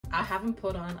I haven't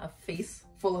put on a face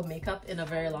full of makeup in a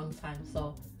very long time,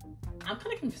 so I'm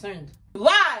kind of concerned.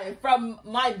 Live from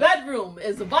my bedroom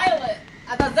is Violet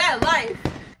at Adazeh Life,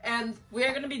 and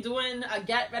we're gonna be doing a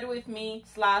get ready with me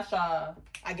 /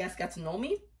 I guess get to know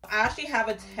me. I actually have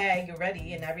a tag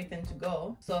ready and everything to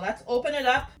go, so let's open it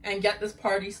up and get this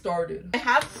party started. I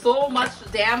have so much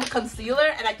damn concealer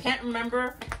and I can't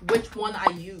remember which one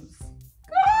I use.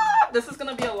 This is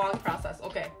gonna be a long process.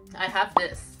 Okay, I have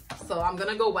this, so I'm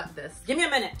gonna go wet this. Give me a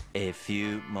minute. A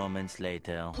few moments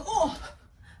later. Oh,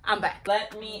 I'm back.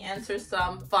 Let me answer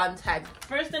some fun tags.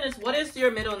 First thing is, what is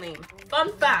your middle name?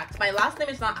 Fun fact, my last name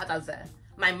is not Adazeh.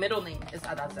 My middle name is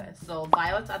Adazeh. So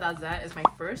Violet Adazeh is my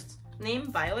first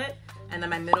name, Violet, and then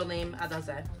my middle name,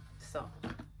 Adazeh. So,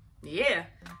 yeah.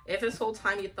 If this whole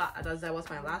time you thought Adazeh was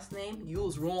my last name, you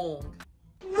was wrong.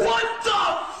 What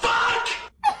the fuck?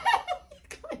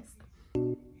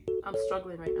 I'm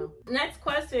struggling right now. Next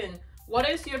question. What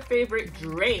is your favorite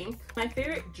drink? My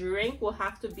favorite drink will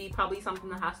have to be probably something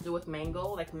that has to do with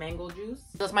mango, like mango juice.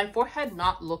 Does my forehead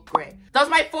not look great? Does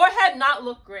my forehead not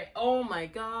look great? Oh my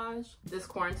gosh. This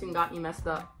quarantine got me messed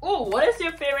up. Oh, what is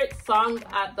your favorite song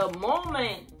at the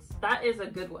moment? That is a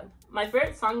good one. My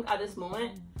favorite song at this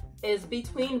moment is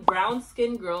Between Brown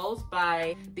Skin Girls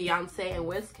by Beyonce and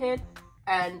Wizkid,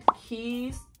 and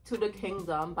Keys to the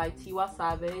Kingdom by Tiwa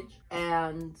Savage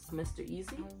and Mr.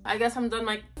 Easy. I guess I'm done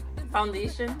my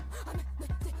foundation.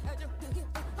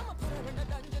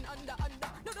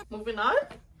 Moving on.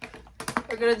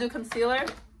 We're gonna do concealer.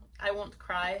 I won't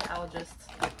cry. I'll just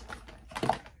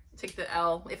take the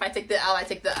L. If I take the L, I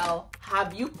take the L.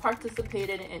 Have you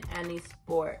participated in any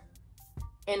sport?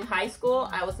 In high school,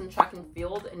 I was in track and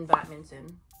field and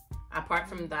badminton. Apart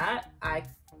from that, I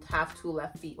have 2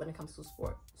 left feet when it comes to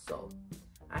sport. So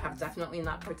I have definitely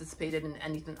not participated in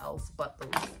anything else but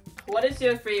those. What is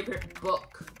your favorite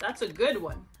book? That's a good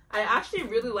one. I actually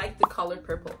really like The Color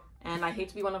Purple. And I hate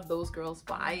to be one of those girls,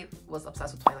 but I was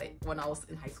obsessed with Twilight when I was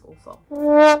in high school, so.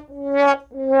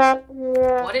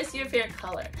 What is your favorite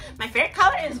color? My favorite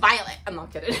color is violet. I'm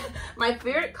not kidding. My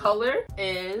favorite color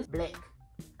is black.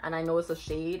 And I know it's a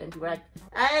shade, and people are like,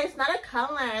 hey, it's not a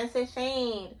color, it's a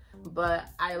shade. But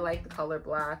I like the color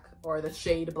black, or the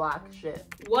shade black shit.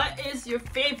 What is your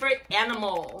favorite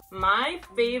animal? My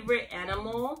favorite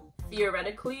animal,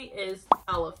 theoretically, is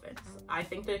elephants. I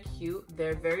think they're cute,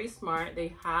 they're very smart,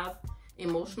 they have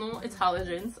emotional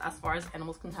intelligence as far as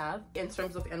animals can have. In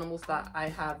terms of animals that I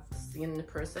have seen in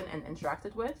person and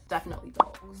interacted with, definitely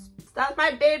dogs. That's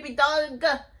my baby dog.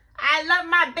 I love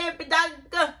my baby dog.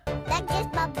 That's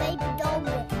just my baby dog.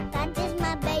 That's just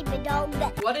my baby dog.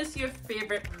 What is your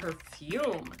favorite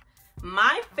perfume?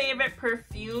 My favorite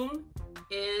perfume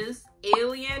is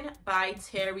Alien by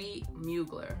Terry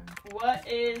Mugler. What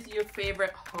is your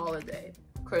favorite holiday?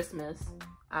 Christmas,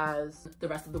 as the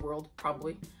rest of the world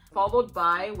probably. Followed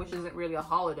by, which isn't really a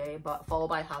holiday, but followed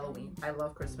by Halloween. I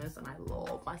love Christmas and I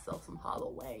love myself some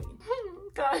Halloween.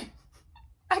 Guys,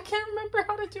 I can't remember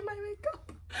how to do my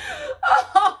makeup.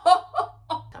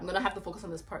 I'm gonna have to focus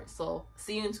on this part, so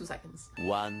see you in 2 seconds.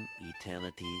 1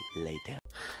 eternity later.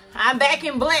 I'm back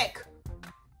in black.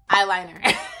 Eyeliner.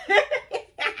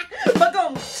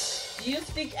 Do you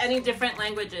speak any different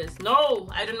languages? No,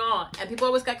 I do not. And people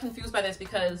always get confused by this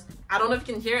because I don't know if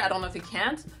you can hear it, I don't know if you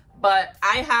can't, but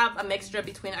I have a mixture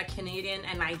between a Canadian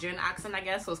and Nigerian accent, I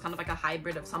guess, so it's kind of like a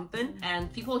hybrid of something.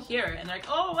 And people hear it and they're like,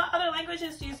 oh, what other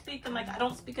languages do you speak? I'm like, I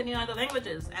don't speak any other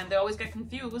languages. And they always get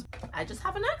confused. I just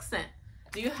have an accent.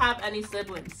 Do you have any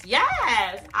siblings?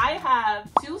 Yes, I have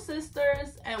 2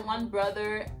 sisters and 1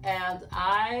 brother, and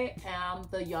I am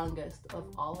the youngest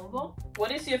of all of them. What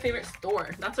is your favorite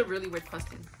store? That's a really weird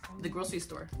question. The grocery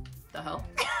store. The hell?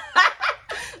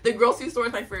 The grocery store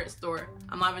is my favorite store.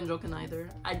 I'm not even joking either.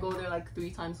 I go there like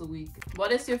 3 times a week.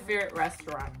 What is your favorite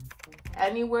restaurant?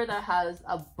 Anywhere that has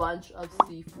a bunch of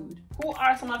seafood. Who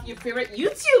are some of your favorite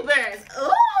YouTubers?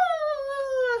 Ooh,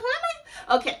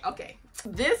 okay.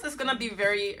 This is gonna be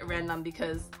very random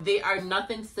because they are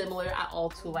nothing similar at all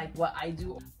to like what I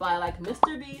do. But I like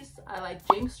Mr. Beast, I like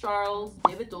James Charles,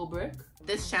 David Dobrik.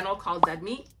 This channel called Dead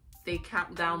Meat, they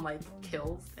count down like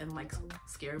kills and like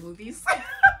scary movies.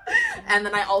 And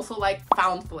then I also like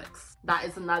Found Flicks. That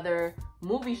is another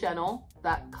movie channel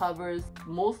that covers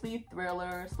mostly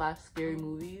thriller / scary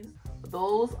movies.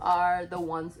 Those are the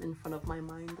ones in front of my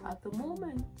mind at the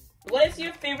moment. What is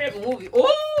your favorite movie?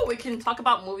 Oh, we can talk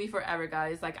about movie forever,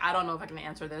 guys. Like, I don't know if I can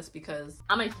answer this because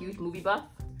I'm a huge movie buff.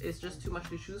 It's just too much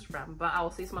to choose from, but I will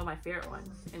say some of my favorite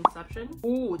ones. Inception.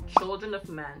 Ooh, Children of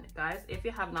Men. Guys, if you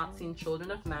have not seen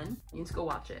Children of Men, you need to go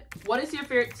watch it. What is your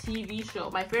favorite TV show?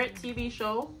 My favorite TV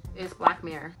show is Black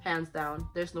Mirror, hands down.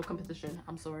 There's no competition,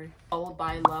 I'm sorry. Followed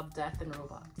by Love, Death, and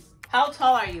Robots. How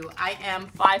tall are you? I am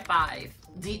 5'5".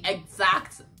 The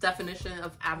exact definition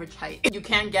of average height. You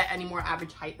can't get any more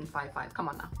average height than 5'5". Come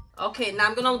on now. Okay, now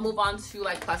I'm gonna move on to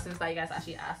like questions that you guys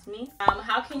actually asked me.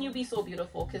 How can you be so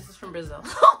beautiful? Kisses from Brazil.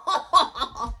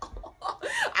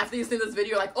 After you've seen this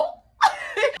video, like, oh.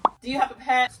 Do you have a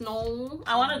pet? No.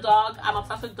 I want a dog. I'm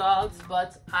obsessed with dogs,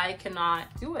 but I cannot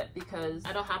do it because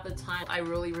I don't have the time. I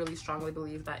really, really strongly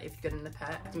believe that if you get in a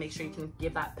pet, to make sure you can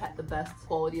give that pet the best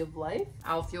quality of life.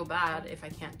 I'll feel bad if I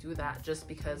can't do that just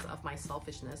because of my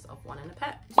selfishness of wanting a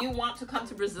pet. Do you want to come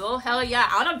to Brazil? Hell yeah.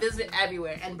 I want to visit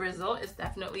everywhere, and Brazil is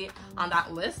definitely on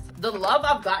that list. The love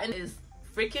I've gotten is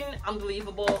freaking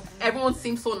unbelievable. Everyone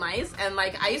seems so nice, and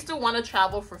like I used to want to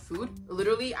travel for food.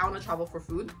 Literally, I want to travel for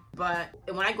food, but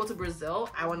when I go to Brazil,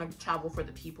 I want to travel for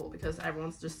the people because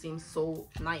everyone just seems so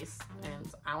nice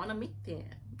and I want to meet them,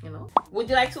 you know. Would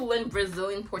you like to learn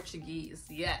Brazilian Portuguese?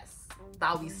 Yes,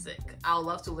 that would be sick. I would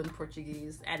love to learn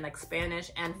Portuguese and like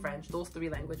Spanish and French, those 3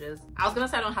 languages. I was gonna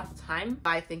say I don't have the time,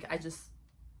 but I think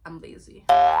I'm lazy.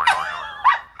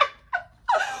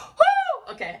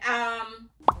 Okay,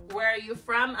 where are you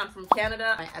from? I'm from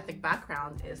Canada. My ethnic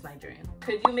background is Nigerian.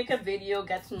 Could you make a video,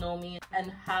 get to know me,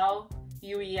 and how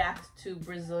you react to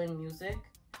Brazilian music?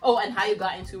 Oh, and how you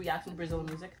got into reaction to Brazilian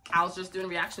music. I was just doing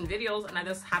reaction videos and I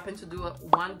just happened to do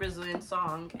one Brazilian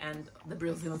song, and the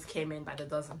Brazilians came in by the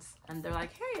dozens. And they're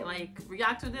like, hey, like,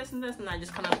 react to this and this. And I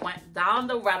just kind of went down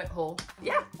the rabbit hole.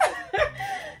 Yeah.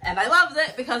 And I loved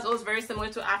it because it was very similar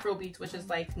to Afrobeat, which is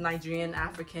like Nigerian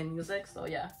African music. So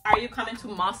yeah. Are you coming to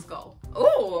Moscow?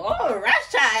 Oh,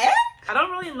 Russia, eh? I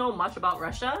don't really know much about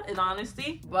Russia, in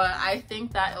honesty, but I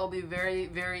think that it'll be very,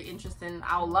 very interesting.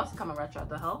 I would love to come to Russia.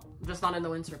 The hell? Just not in the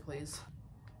winter, please.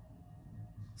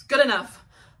 It's good enough.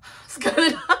 It's good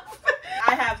enough.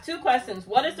 I have 2 questions.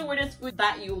 What is the weirdest food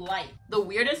that you like? The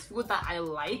weirdest food that I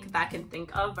like that I can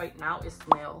think of right now is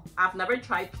snail. I've never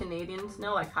tried Canadian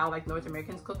snail, like how like North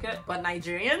Americans cook it, but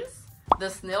Nigerians, the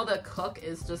snail they cook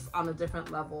is just on a different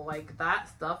level. Like that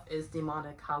stuff is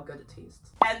demonic how good it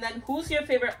tastes. And then who's your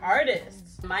favorite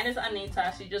artist? Mine is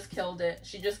Anitta. She just killed it.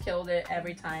 She just killed it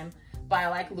every time. But I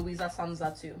like Luisa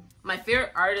Sonza too. My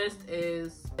favorite artist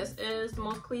is, this is the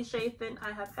most cliche thing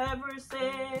I have ever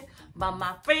said, but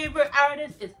my favorite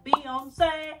artist is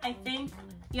Beyonce, I think.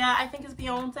 Yeah, I think it's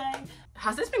Beyonce.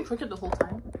 Has this been crooked the whole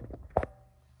time?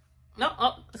 No,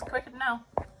 oh, it's crooked now.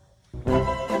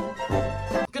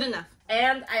 Good enough.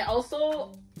 And I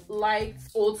also liked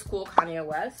old school Kanye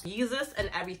West. Yeezus and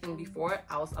Everything Before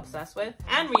I was obsessed with.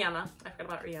 And Rihanna. I forgot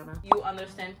about Rihanna. You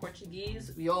understand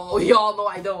Portuguese? Y'all know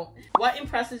I don't. What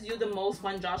impresses you the most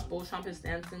when Josh Beauchamp is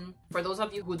dancing? For those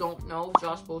of you who don't know,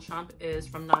 Josh Beauchamp is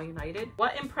from Now United.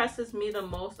 What impresses me the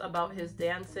most about his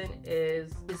dancing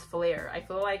is his flair. I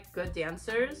feel like good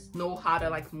dancers know how to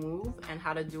like move and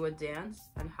how to do a dance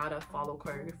and how to follow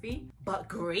choreography. But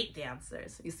great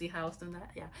dancers, you see how I was doing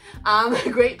that? Yeah.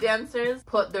 Great dancers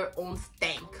put their own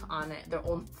stank on it, their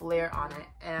own flair on it,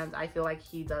 and I feel like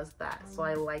he does that. So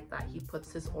I like that he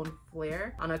puts his own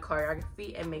flair on a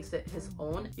choreography and makes it his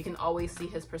own. You can always see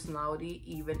his personality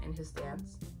even in his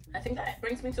dance. I think that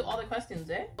brings me to all the questions,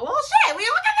 eh? Oh shit, will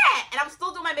you look at that? And I'm still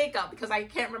doing my makeup because I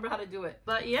can't remember how to do it.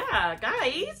 But yeah,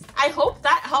 guys, I hope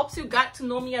that helps you get to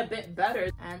know me a bit better,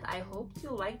 and I hope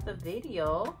you liked the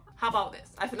video. How about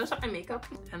this? I finished up my makeup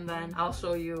and then I'll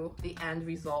show you the end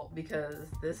result because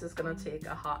this is gonna take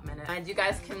a hot minute. And you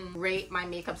guys can rate my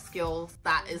makeup skills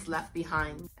that is left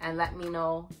behind and let me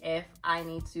know if I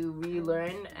need to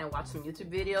relearn and watch some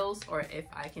YouTube videos or if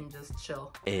I can just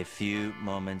chill. A few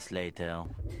moments later.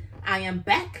 I am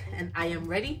back and I am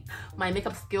ready. My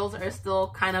makeup skills are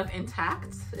still kind of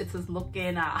intact. It's just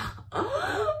looking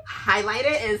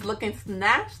highlighted, is looking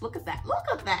snatched. Look at that, look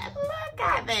at that, look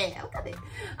at that, look at it.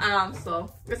 So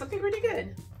it's looking pretty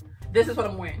good. This is what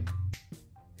I'm wearing.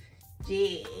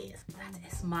 Yes, that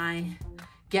is my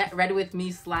get ready with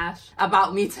me /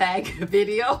 about me tag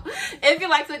video. If you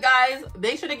liked it, guys,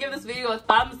 make sure to give this video a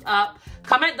thumbs up.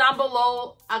 Comment down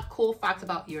below a cool fact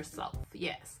about yourself.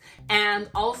 Yes. And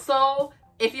also,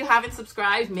 if you haven't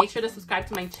subscribed, make sure to subscribe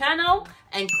to my channel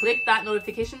and click that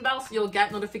notification bell so you'll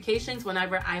get notifications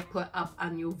whenever I put up a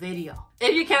new video.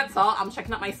 If you can't tell, I'm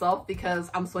checking out myself because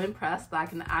I'm so impressed that I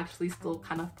can actually still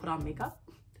kind of put on makeup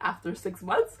after 6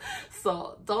 months.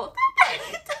 So don't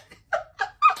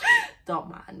Don't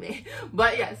mind me.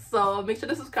 But yes, so make sure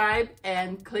to subscribe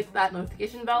and click that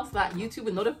notification bell so that YouTube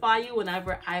will notify you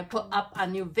whenever I put up a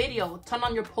new video. Turn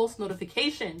on your post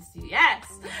notifications. Yes.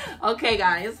 Okay,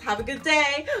 guys, have a good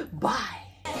day.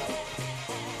 Bye.